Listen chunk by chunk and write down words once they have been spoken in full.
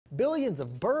Billions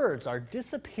of birds are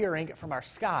disappearing from our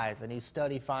skies. A new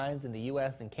study finds in the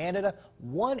U.S. and Canada,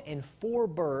 1 in 4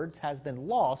 birds has been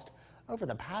lost over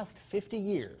the past 50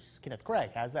 years. Kenneth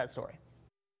Craig has that story.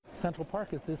 Central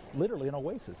Park is literally an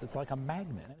oasis. It's like a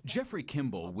magnet. Jeffrey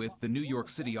Kimball with the New York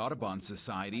City Audubon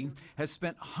Society has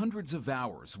spent hundreds of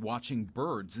hours watching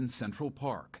birds in Central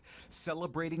Park,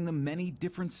 celebrating the many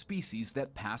different species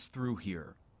that pass through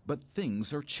here. But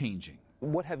things are changing.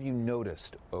 What have you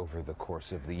noticed over the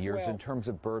course of the years in terms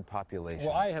of bird population?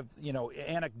 Well, I have,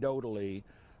 anecdotally,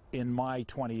 in my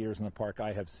 20 years in the park,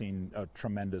 I have seen a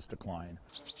tremendous decline.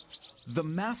 The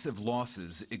massive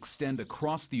losses extend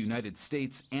across the United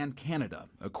States and Canada,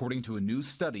 according to a new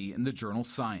study in the journal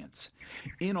Science.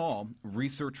 In all,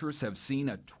 researchers have seen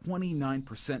a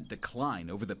 29% decline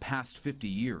over the past 50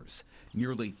 years.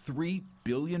 Nearly 3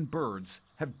 billion birds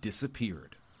have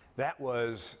disappeared. That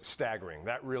was staggering.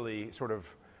 That really sort of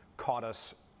caught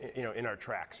us, in our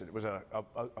tracks. It was a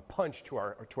punch to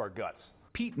our guts.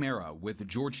 Pete Mera with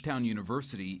Georgetown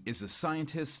University is a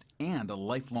scientist and a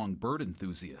lifelong bird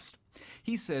enthusiast.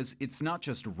 He says it's not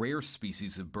just rare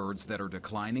species of birds that are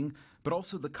declining, but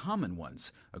also the common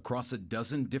ones across a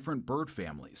dozen different bird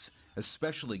families,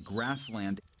 especially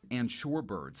grassland and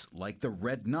shorebirds like the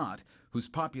red knot, whose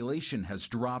population has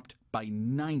dropped by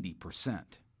 90%.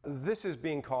 This is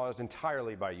being caused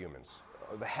entirely by humans.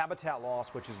 The habitat loss,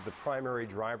 which is the primary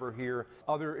driver here,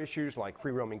 other issues like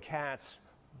free-roaming cats,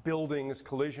 buildings,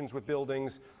 collisions with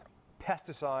buildings,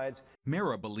 pesticides.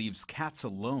 Mera believes cats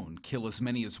alone kill as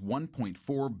many as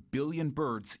 1.4 billion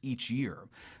birds each year.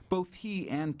 Both he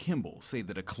and Kimball say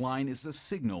the decline is a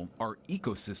signal our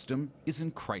ecosystem is in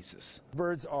crisis.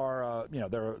 Birds are,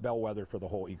 they're a bellwether for the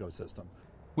whole ecosystem.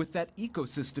 With that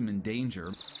ecosystem in danger,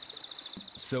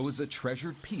 so is a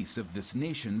treasured piece of this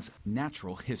nation's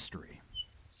natural history.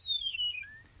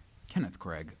 Kenneth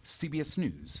Craig, CBS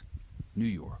News, New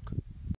York.